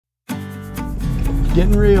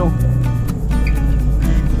Getting real.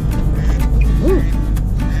 Ooh,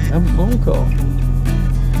 have a phone call.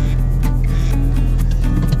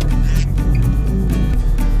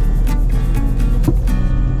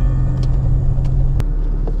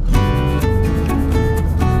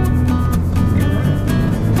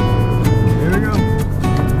 There we go.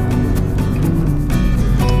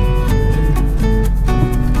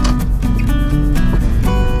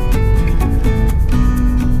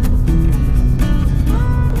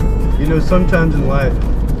 You know, sometimes in life,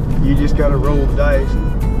 you just gotta roll the dice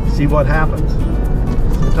and see what happens.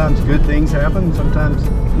 Sometimes good things happen, sometimes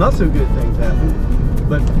not so good things happen,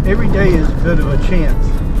 but every day is a bit of a chance.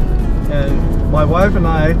 And my wife and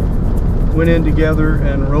I went in together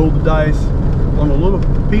and rolled the dice on a little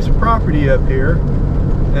piece of property up here,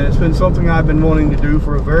 and it's been something I've been wanting to do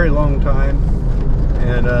for a very long time,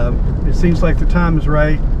 and it seems like the time is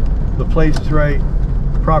right, the place is right,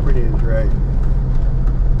 the property is right.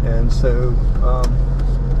 And so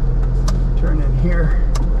turn in here.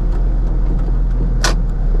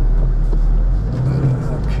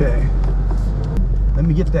 Okay, let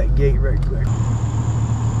me get that gate right quick.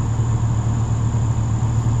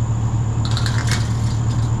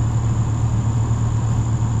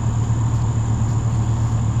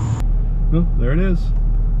 Well, there it is.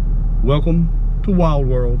 Welcome to Wild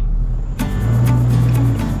World.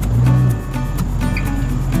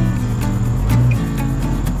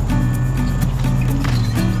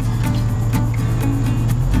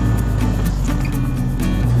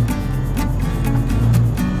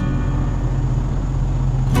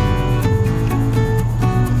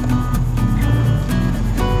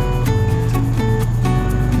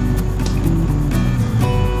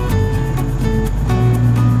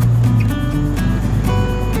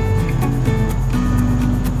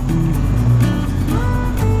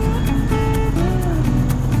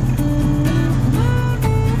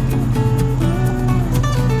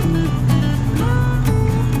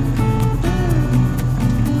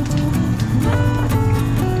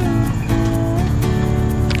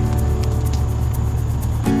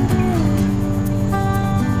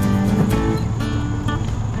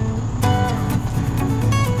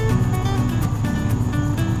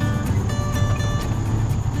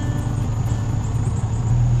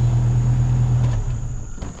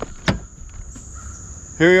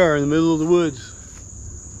 Here we are in the middle of the woods.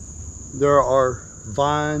 There are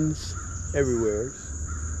vines everywhere.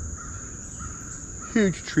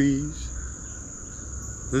 Huge trees.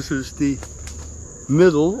 This is the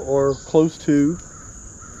middle, or close to,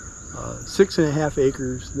 6.5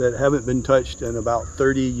 acres that haven't been touched in about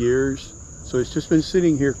 30 years. So it's just been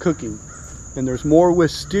sitting here cooking. And there's more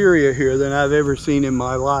wisteria here than I've ever seen in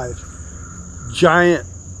my life. Giant,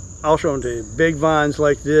 I'll show them to you, big vines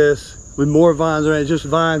like this, with more vines around, just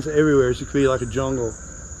vines everywhere. So it could be like a jungle.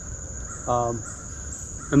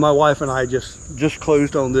 And my wife and I just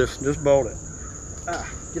closed on this, just bought it.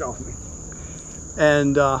 Get off me.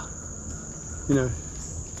 And you know,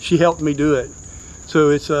 she helped me do it. So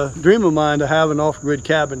it's a dream of mine to have an off-grid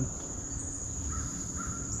cabin.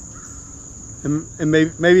 And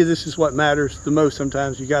maybe this is what matters the most.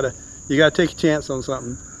 Sometimes you gotta take a chance on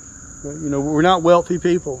something. You know, we're not wealthy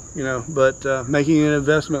people, you know, but making an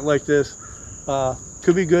investment like this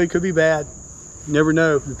could be good, could be bad. You never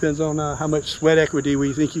know. Depends on how much sweat equity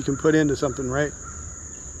we think you can put into something, right?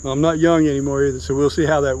 Well, I'm not young anymore either, so we'll see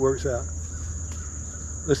how that works out.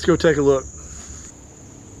 Let's go take a look.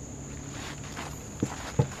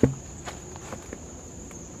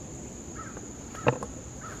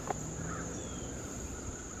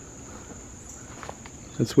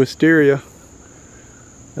 That's wisteria.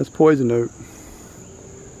 That's poison oak.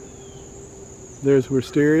 There's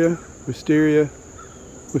wisteria, wisteria,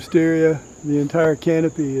 wisteria. The entire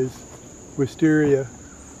canopy is wisteria.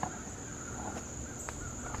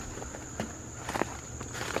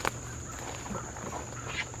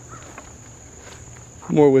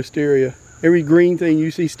 More wisteria. Every green thing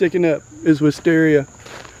you see sticking up is wisteria.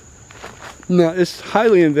 Now, it's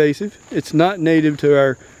highly invasive. It's not native to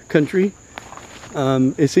our country.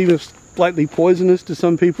 It's even slightly poisonous to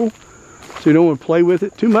some people, so you don't want to play with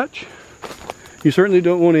it too much. You certainly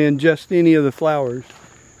don't want to ingest any of the flowers.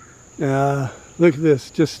 Look at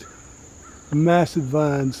this, just massive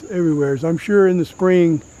vines everywhere. So I'm sure in the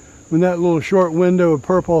spring, when that little short window of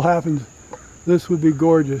purple happens, this would be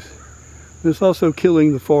gorgeous. But it's also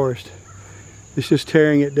killing the forest. It's just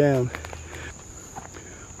tearing it down.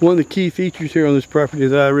 One of the key features here on this property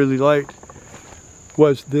that I really liked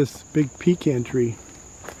was this big pecan tree.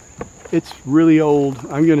 It's really old.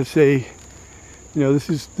 I'm gonna say, you know, this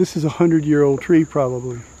is a 100-year-old tree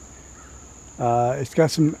probably. It's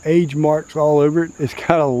got some age marks all over it. It's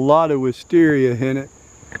got a lot of wisteria in it.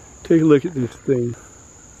 Take a look at this thing.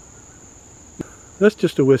 That's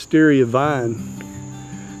just a wisteria vine.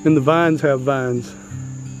 And the vines have vines.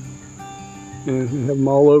 And you have them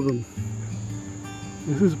all over them.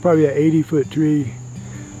 This is probably an 80-foot tree.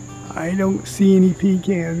 I don't see any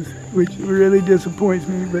pecans, which really disappoints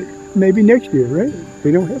me, but maybe next year, right?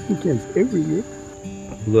 We don't have pecans every year.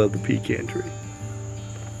 Love the pecan tree.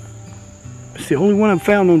 It's the only one I've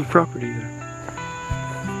found on the property there.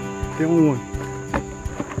 The only one.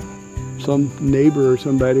 Some neighbor or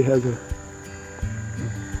somebody has a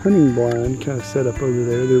hunting blind kind of set up over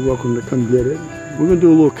there. They're welcome to come get it. We're going to do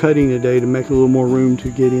a little cutting today to make a little more room to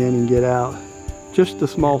get in and get out. Just the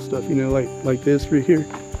small stuff, you know, like this right here.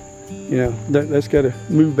 You know, that's got to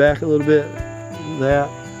move back a little bit. That.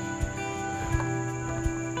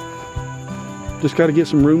 Just got to get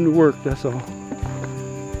some room to work, that's all.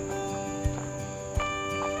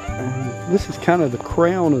 And this is kind of the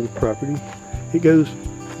crown of the property. It goes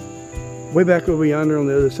way back over yonder on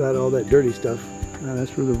the other side of all that dirty stuff. Now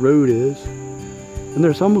that's where the road is. And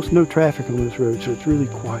there's almost no traffic on this road, so it's really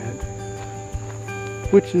quiet.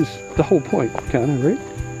 Which is the whole point, kind of, right?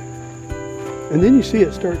 And then you see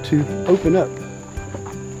it start to open up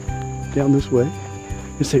down this way.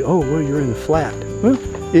 You say, oh, well, you're in the flat. Well,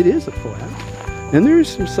 it is a flat. And there's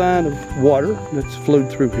some sign of water that's flowed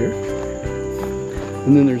through here.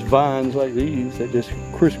 And then there's vines like these that just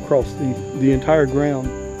crisscross the entire ground.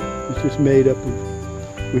 It's just made up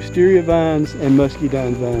of wisteria vines and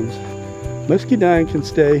muscadine vines. Muscadine can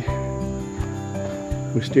stay,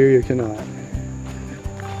 wisteria cannot.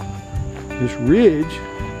 This ridge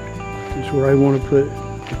is where I want to put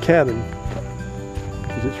the cabin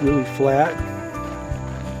because it's really flat.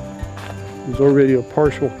 There's already a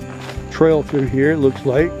partial trail through here, it looks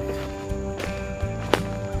like.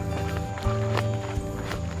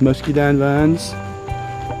 Muscadine vines.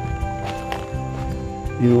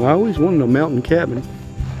 You know, I always wanted a mountain cabin.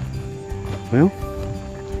 Well,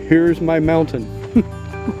 here's my mountain.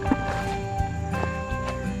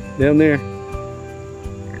 Down there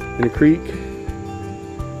in a creek.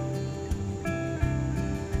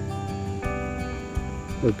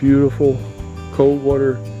 A beautiful cold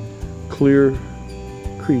water clear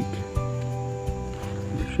creek.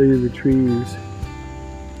 I'll show you the trees.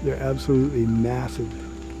 They're absolutely massive.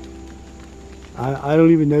 I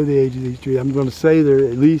don't even know the age of these trees. I'm going to say they're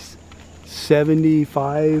at least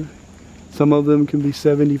 75. Some of them can be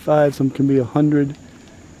 75, some can be 100.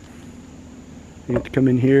 You have to come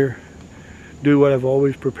in here, do what I've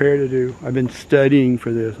always prepared to do. I've been studying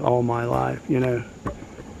for this all my life, you know.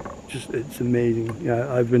 It's amazing.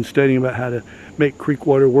 Yeah, I've been studying about how to make creek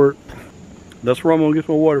water work. That's where I'm going to get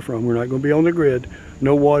my water from. We're not going to be on the grid.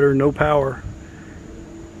 No water, no power.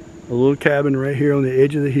 A little cabin right here on the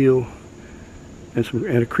edge of the hill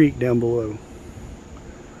and a creek down below.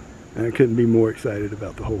 And I couldn't be more excited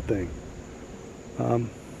about the whole thing.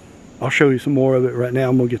 I'll show you some more of it right now.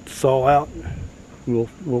 I'm going to get the saw out.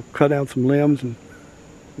 We'll cut out some limbs and,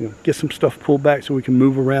 you know, get some stuff pulled back so we can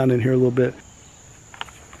move around in here a little bit.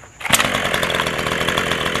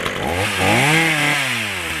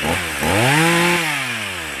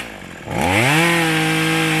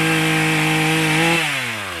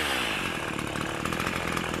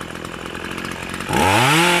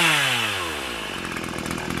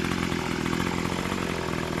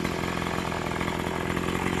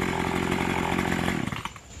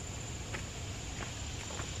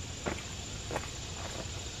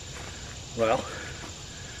 Well,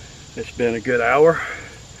 it's been a good hour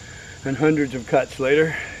and hundreds of cuts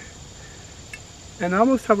later, and I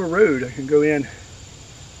almost have a road I can go in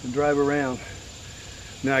and drive around.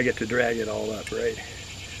 Now I get to drag it all up, right?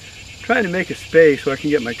 I'm trying to make a space so I can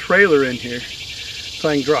get my trailer in here so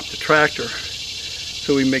I can drop the tractor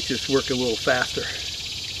so we make this work a little faster,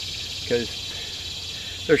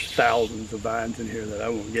 because there's thousands of vines in here that I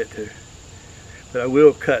won't get to. But I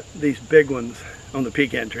will cut these big ones on the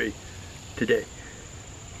pecan tree today.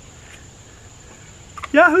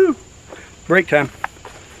 Yahoo! Break time.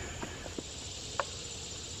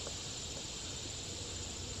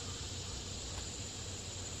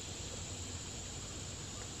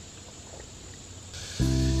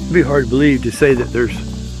 It'd be hard to believe to say that there's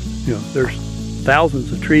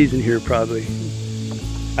thousands of trees in here probably.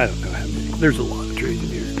 I don't know how many. There's a lot of trees in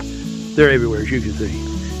here. They're everywhere, as you can see.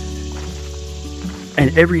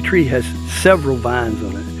 And every tree has several vines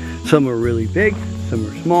on it. Some are really big, some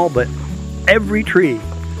are small, but every tree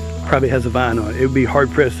probably has a vine on it. It would be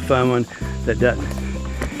hard pressed to find one that doesn't.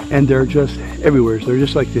 And they're just everywhere. They're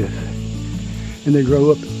just like this. And they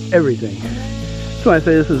grow up everything. So I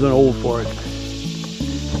say this is an old forest.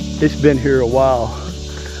 it's been here a while.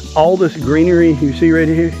 All this greenery you see right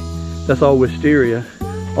here, that's all wisteria.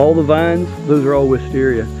 All the vines, those are all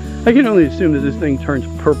wisteria. I can only assume that this thing turns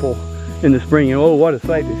purple in the spring, and oh, what a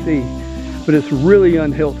sight to see. But it's really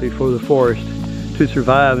unhealthy for the forest to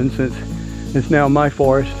survive, and since it's now my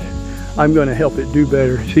forest, I'm going to help it do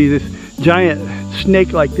better. See this giant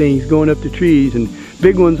snake-like things going up the trees, and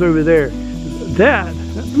big ones over there. That,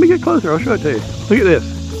 let me get closer, I'll show it to you. Look at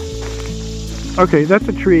this. Okay, that's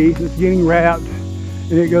a tree that's getting wrapped,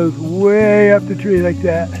 and it goes way up the tree like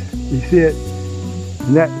that. You see it?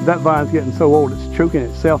 And that vine's getting so old it's choking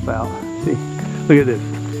itself out. See? Look at this.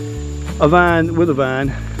 A vine with a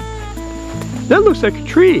vine. That looks like a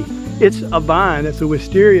tree. It's a vine. It's a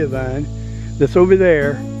wisteria vine that's over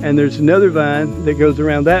there, and there's another vine that goes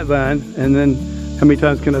around that vine, and then how many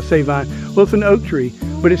times can I say vine? Well, it's an oak tree,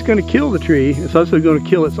 but it's going to kill the tree. It's also going to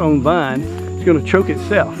kill its own vine. It's going to choke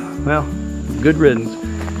itself. Well, good riddance.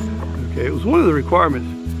 Okay, it was one of the requirements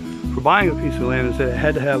for buying a piece of land is that it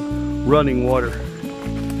had to have running water.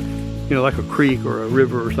 You know, like a creek or a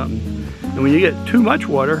river or something. And when you get too much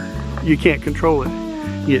water, you can't control it.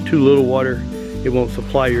 You get too little water, it won't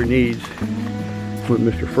supply your needs. With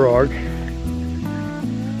Mr. Frog.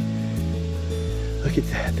 Look at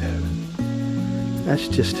that.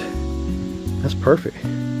 That's perfect.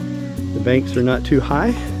 The banks are not too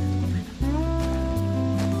high.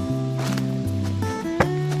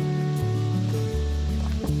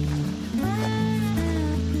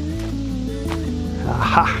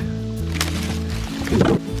 Aha!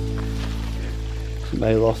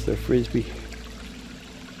 Somebody lost their frisbee.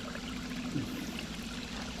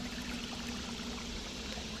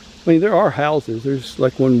 I mean, there are houses. There's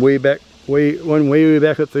like one way back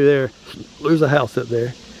up through there. There's a house up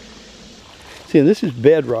there. See, and this is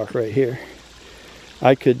bedrock right here.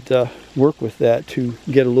 I could work with that to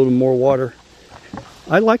get a little more water.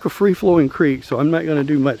 I like a free-flowing creek, so I'm not going to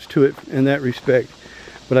do much to it in that respect.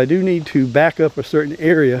 But I do need to back up a certain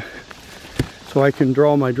area so I can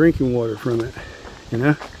draw my drinking water from it. You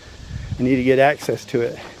know, I need to get access to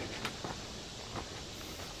it.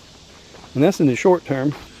 And that's in the short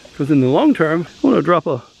term. Because in the long term, I want to drop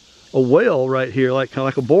a well right here, like kind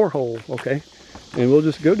of like a borehole, okay? And we'll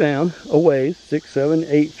just go down a ways, 6, 7,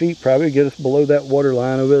 8 feet probably, get us below that water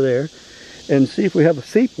line over there, and see if we have a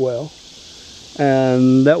seep well.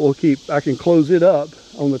 And that will keep, I can close it up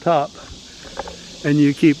on the top, and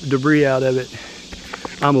you keep debris out of it.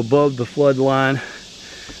 I'm above the flood line.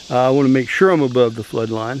 I want to make sure I'm above the flood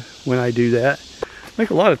line when I do that. I think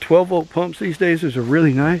a lot of 12-volt pumps these days are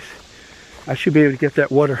really nice. I should be able to get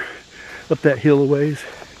that water up that hill a ways.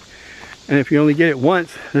 And if you only get it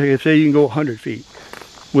once, like say you can go 100 feet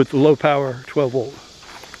with the low power 12-volt.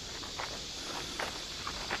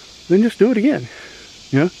 Then just do it again.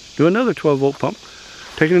 You know, do another 12-volt pump,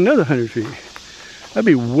 take it another 100 feet. That'd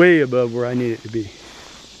be way above where I need it to be.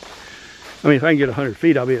 I mean, if I can get 100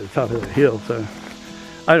 feet, I'll be at the top of that hill, so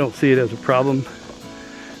I don't see it as a problem.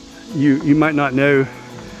 You might not know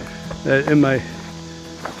that in my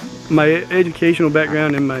educational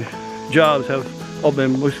background and my jobs have all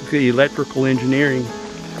been mostly electrical engineering.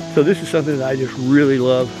 So this is something that I just really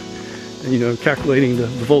love. You know, calculating the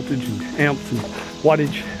voltage and amps and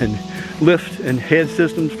wattage and lift and head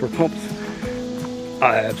systems for pumps.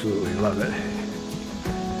 I absolutely love it.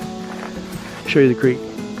 Show you the creek.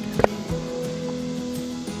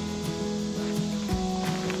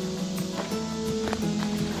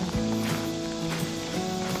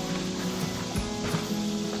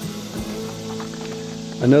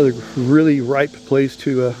 Another really ripe place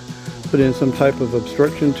to put in some type of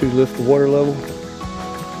obstruction to lift the water level.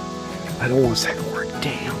 I don't want to say the word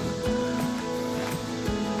dam.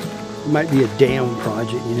 It might be a dam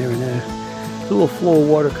project, you never know. There's a little flow of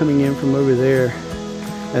water coming in from over there.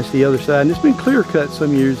 That's the other side, and it's been clear cut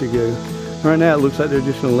some years ago. Right now it looks like they're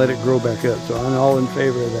just going to let it grow back up, so I'm all in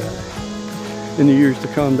favor of that. In the years to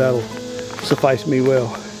come, that'll suffice me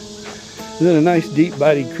well. And then a nice deep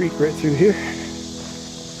bodied creek right through here.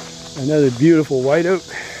 Another beautiful white oak.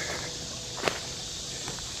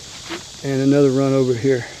 And another run over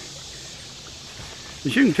here.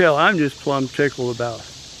 As you can tell, I'm just plumb tickled about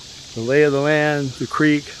the lay of the land, the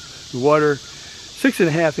creek, the water.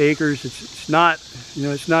 6.5 acres. It's not, you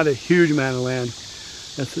know, it's not a huge amount of land.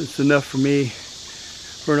 It's enough for me.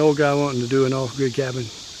 For an old guy wanting to do an off-grid cabin,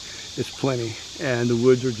 it's plenty. And the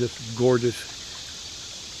woods are just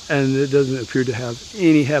gorgeous. And it doesn't appear to have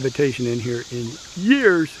any habitation in here in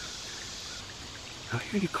years. I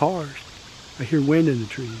hear cars. I hear wind in the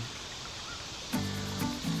trees.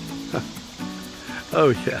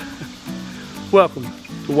 Oh yeah. Welcome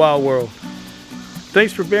to Wild World.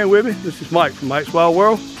 Thanks for being with me. This is Mike from Mike's Wild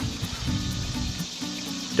World.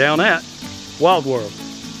 down at Wild World.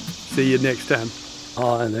 See you next time.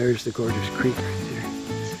 Oh, and there's the gorgeous creek right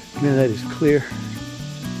there. Man, that is clear.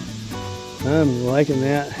 I'm liking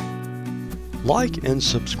that. Like and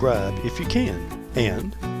subscribe if you can,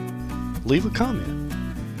 and leave a comment.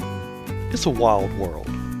 It's a wild world,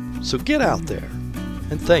 so get out there,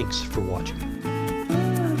 and thanks for watching.